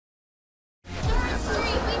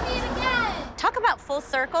full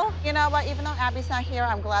circle. You know what, even though Abby's not here,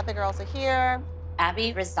 I'm glad the girls are here.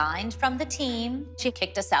 Abby resigned from the team. She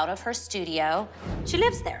kicked us out of her studio. She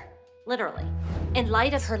lives there, literally. In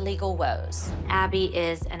light of her legal woes, Abby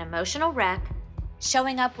is an emotional wreck,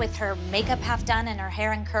 showing up with her makeup half done and her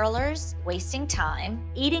hair in curlers, wasting time,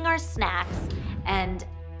 eating our snacks, and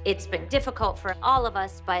it's been difficult for all of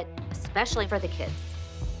us, but especially for the kids.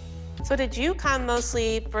 So did you come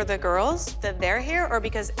mostly for the girls, that they're here, or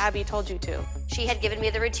because Abby told you to? She had given me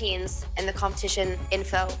the routines and the competition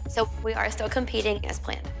info, so we are still competing as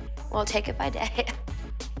planned. We'll take it by day,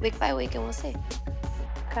 week by week, and we'll see.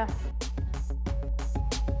 Okay.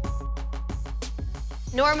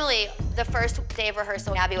 Normally, the first day of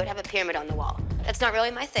rehearsal, Abby would have a pyramid on the wall. That's not really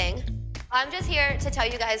my thing. I'm just here to tell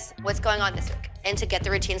you guys what's going on this week and to get the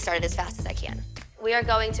routine started as fast as I can. We are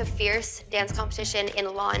going to Fierce Dance Competition in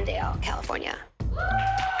Lawndale, California.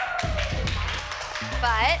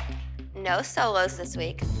 But no solos this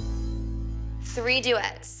week. 3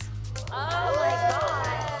 duets. Oh my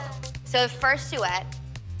God. So the first duet,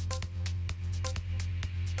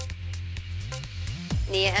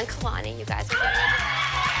 Nia and Kalani, you guys are doing it.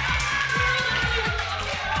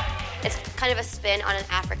 It's kind of a spin on an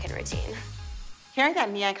African routine. Hearing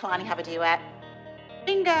that Nia and Kalani have a duet,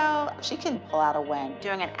 bingo, she can pull out a win.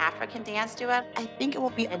 Doing an African dance duet, I think it will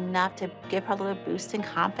be enough to give her a little boost in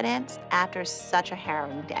confidence after such a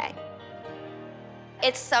harrowing day.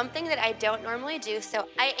 It's something that I don't normally do, so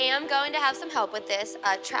I am going to have some help with this.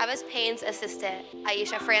 Travis Payne's assistant,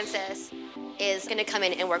 Aisha Francis, is gonna come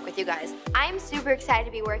in and work with you guys. I'm super excited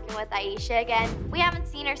to be working with Aisha again. We haven't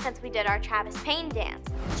seen her since we did our Travis Payne dance.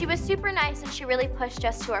 She was super nice and she really pushed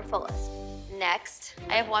us to our fullest. Next,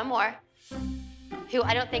 I have one more, who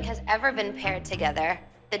I don't think has ever been paired together.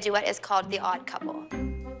 The duet is called The Odd Couple.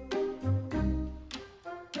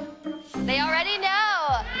 They already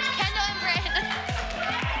know, Kendall and Brandon.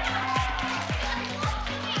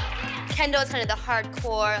 Kendall is kind of the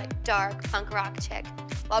hardcore, like, dark punk rock chick,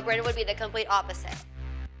 while Brandon would be the complete opposite.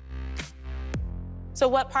 So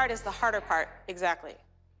what part is the harder part, exactly?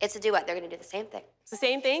 It's a duet, they're gonna do the same thing. It's the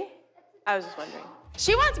same thing? I was just wondering.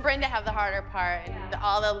 She wants Bryn to have the harder part and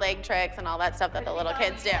all the leg tricks and all that stuff that the little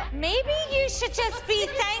kids do. Maybe you should just be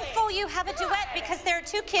thankful you have a duet because there are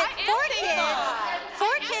 2 kids, 4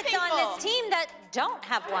 kids on this team that don't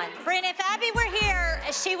have one. Bryn, if Abby were here,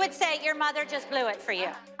 she would say your mother just blew it for you.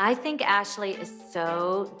 I think Ashley is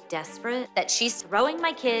so desperate that she's throwing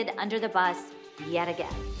my kid under the bus yet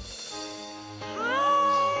again.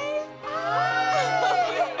 Hi.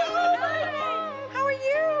 How are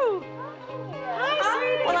you? Hi,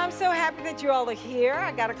 sweetie. Well, I'm so happy that you all are here.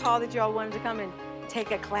 I got a call that you all wanted to come and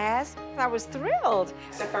take a class. I was thrilled.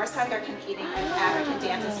 It's the first time they're competing in African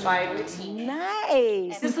dance-inspired routine.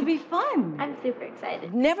 Nice. This will be fun. I'm super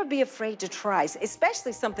excited. Never be afraid to try,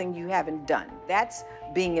 especially something you haven't done. That's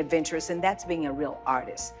being adventurous, and that's being a real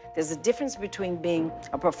artist. There's a difference between being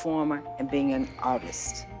a performer and being an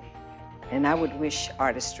artist. And I would wish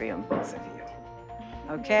artistry on both of you.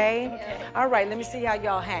 Okay? All right, let me see how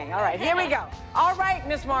y'all hang. All right, here we go. All right,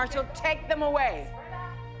 Miss Marshall, take them away.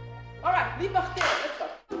 All right, liberté, let's go.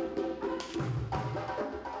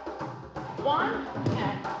 1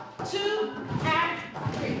 and 2 and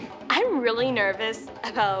 3. I'm really nervous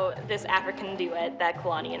about this African duet that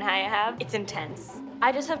Kalani and I have. It's intense.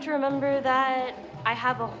 I just have to remember that I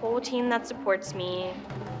have a whole team that supports me.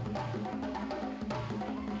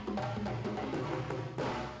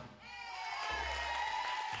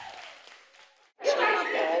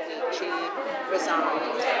 She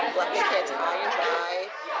resigned, left the kids high and dry,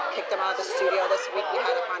 kicked them out of the studio this week. We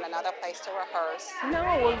had to find another place to rehearse. No,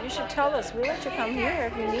 well, you should tell us. We'll let you come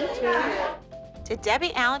here if you need to. Did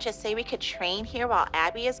Debbie Allen just say we could train here while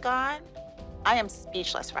Abby is gone? I am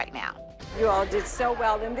speechless right now. You all did so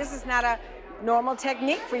well, and this is not a normal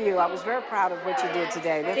technique for you. I was very proud of what you did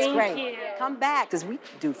today. That's great. Thank you. Come back, because we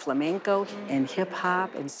do flamenco and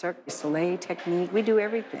hip-hop and Cirque du Soleil technique. We do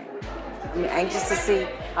everything. I'm anxious to see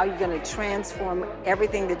how you're going to transform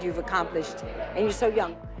everything that you've accomplished, and you're so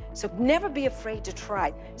young. So never be afraid to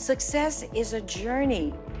try. Success is a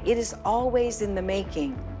journey. It is always in the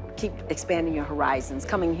making. Keep expanding your horizons.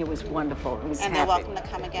 Coming here was wonderful. It was And they're welcome to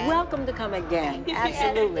come again? Welcome to come again,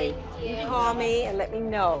 absolutely. Yes, you call me and let me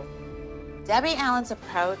know. Debbie Allen's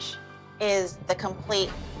approach is the complete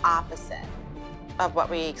opposite of what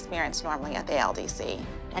we experience normally at the ALDC.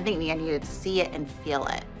 I think we needed to see it and feel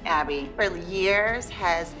it. Abby, for years,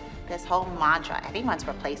 has this whole mantra, everyone's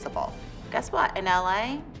replaceable. Guess what, in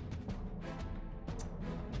LA,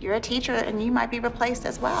 you're a teacher and you might be replaced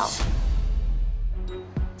as well.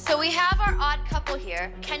 So we have our odd couple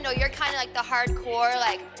here. Kendall, you're kind of like the hardcore,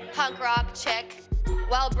 like punk rock chick.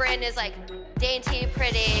 while Bryn is like dainty,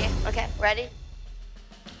 pretty. Okay, ready?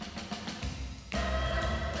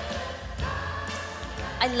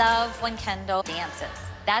 I love when Kendall dances.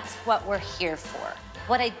 That's what we're here for.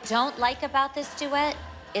 What I don't like about this duet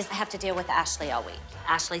is I have to deal with Ashley all week.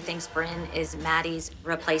 Ashley thinks Bryn is Maddie's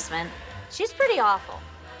replacement. She's pretty awful.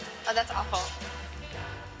 Oh, that's awful.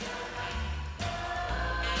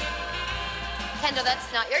 Kendall,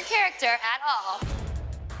 that's not your character at all.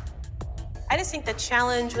 I just think the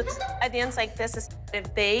challenge with a dance like this is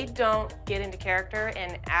if they don't get into character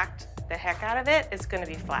and act the heck out of it, it's gonna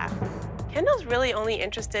be flat. Kendall's really only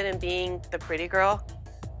interested in being the pretty girl.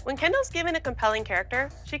 When Kendall's given a compelling character,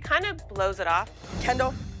 she kind of blows it off.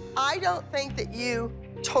 Kendall, I don't think that you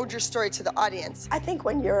told your story to the audience. I think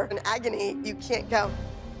when you're in agony, you can't go.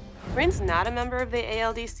 Bryn's not a member of the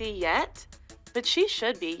ALDC yet, but she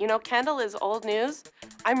should be. You know, Kendall is old news.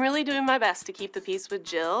 I'm really doing my best to keep the peace with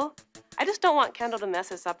Jill. I just don't want Kendall to mess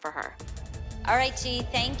this up for her. All right, G,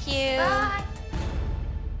 thank you. Bye.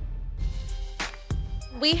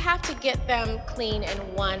 We have to get them clean in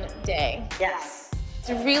one day. Yes. It's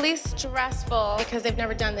really stressful because they've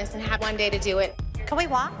never done this and have one day to do it. Can we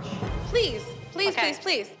watch? Please, please, Okay. please,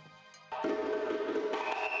 please.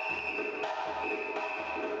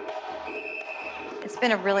 It's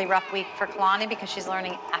been a really rough week for Kalani because she's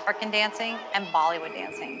learning African dancing and Bollywood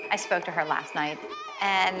dancing. I spoke to her last night,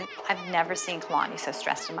 and I've never seen Kalani so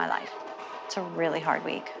stressed in my life. It's a really hard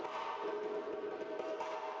week.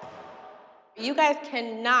 You guys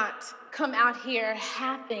cannot come out here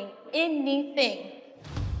having anything.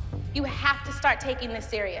 You have to start taking this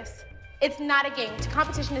serious. It's not a game.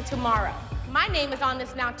 Competition is tomorrow. My name is on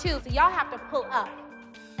this now too, so y'all have to pull up.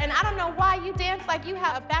 And I don't know why you dance like you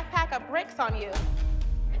have a backpack of bricks on you.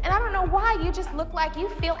 And I don't know why you just look like you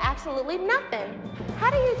feel absolutely nothing. How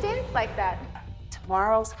do you dance like that?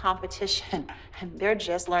 Tomorrow's competition, and they're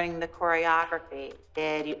just learning the choreography.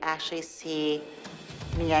 Did you actually see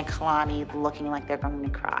Mia and Kalani looking like they're going to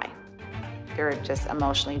cry? They're just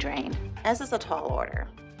emotionally drained. This is a tall order,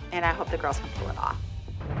 and I hope the girls can pull it off.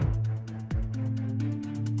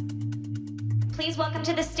 Please welcome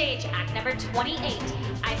to the stage act number 28,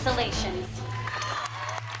 Isolations.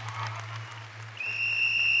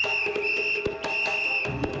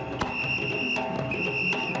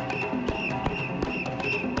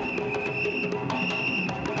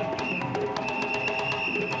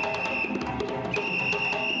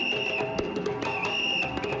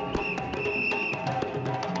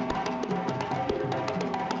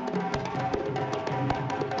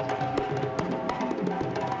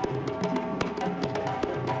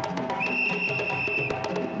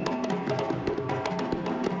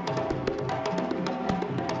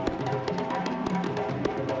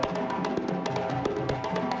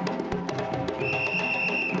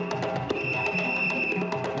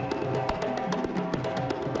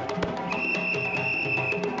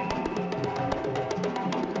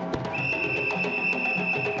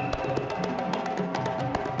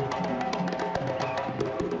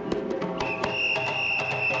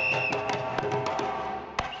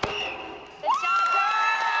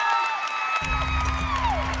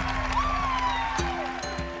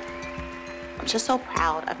 Just so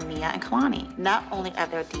proud of Mia and Kalani, not only of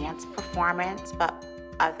their dance performance, but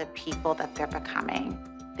of the people that they're becoming.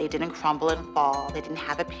 They didn't crumble and fall. They didn't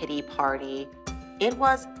have a pity party. It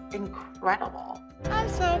was incredible. I'm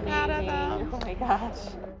so proud of them. Oh my gosh.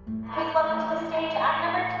 Please welcome to the stage act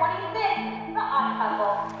number 26, The Odd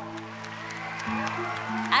Couple.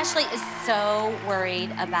 Ashley is so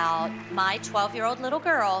worried about my 12-year-old little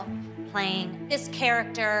girl playing this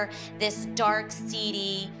character, this dark,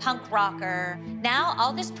 seedy punk rocker. Now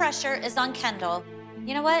all this pressure is on Kendall.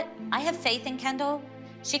 You know what? I have faith in Kendall.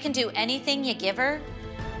 She can do anything you give her.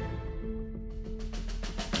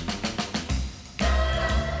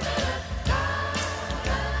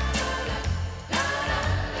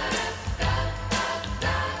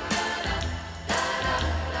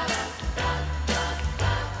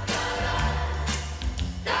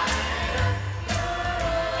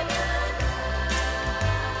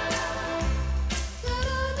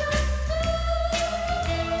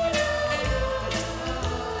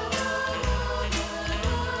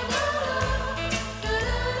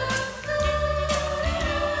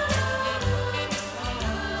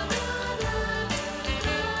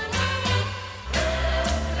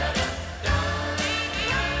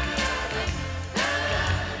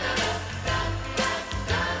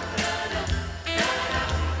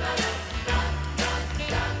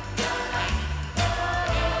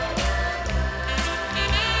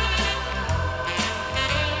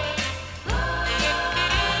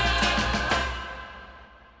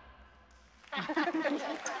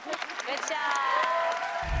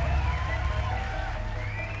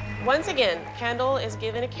 Once again, Kendall is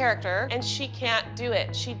given a character and she can't do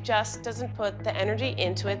it. She just doesn't put the energy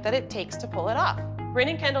into it that it takes to pull it off. Bryn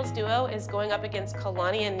and Kendall's duo is going up against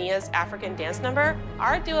Kalani and Nia's African dance number.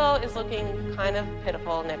 Our duo is looking kind of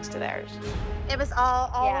pitiful next to theirs. It was all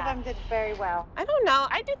of them did very well. I don't know.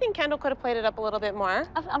 I do think Kendall could have played it up a little bit more.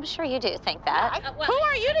 I'm sure you do think that. Who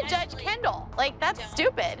are you to judge Kendall? Like, that's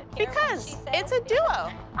stupid. Because it's a duo.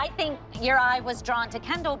 I think your eye was drawn to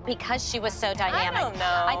Kendall because she was so dynamic. I don't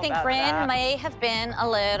know I think about Bryn that. may have been a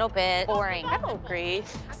little bit boring. I don't agree.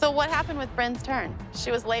 So what happened with Bryn's turn?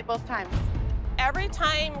 She was late both times. Every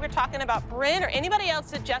time we're talking about Bryn or anybody else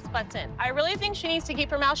that just butts in, I really think she needs to keep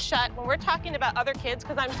her mouth shut when we're talking about other kids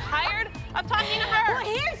because I'm tired of talking to her. Well,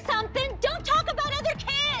 here's something. Don't talk about other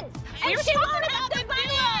kids. We were talking about the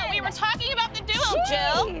duo. We were talking about the duo,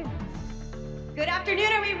 Jill. Good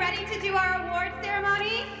afternoon. Are we ready to do our award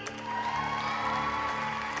ceremony?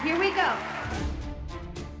 Here we go.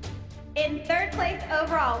 In third place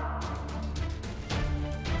overall,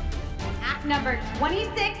 act number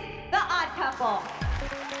 26, The Odd Couple.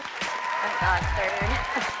 Oh God,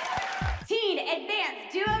 third. Teen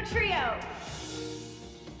Advanced Duo Trio.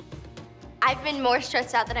 I've been more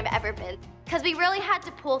stressed out than I've ever been because we really had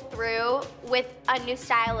to pull through with a new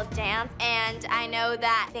style of dance, and I know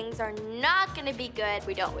that things are not gonna be good if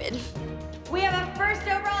we don't win. We have a first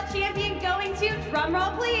overall champion going to, drum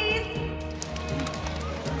roll please,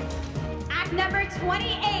 act number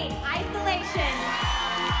 28, Isolation.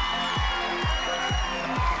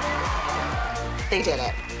 They did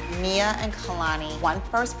it. Nia and Kalani won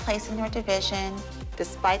first place in their division.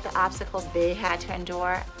 Despite the obstacles they had to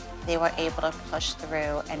endure, they were able to push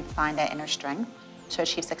through and find that inner strength to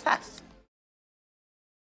achieve success.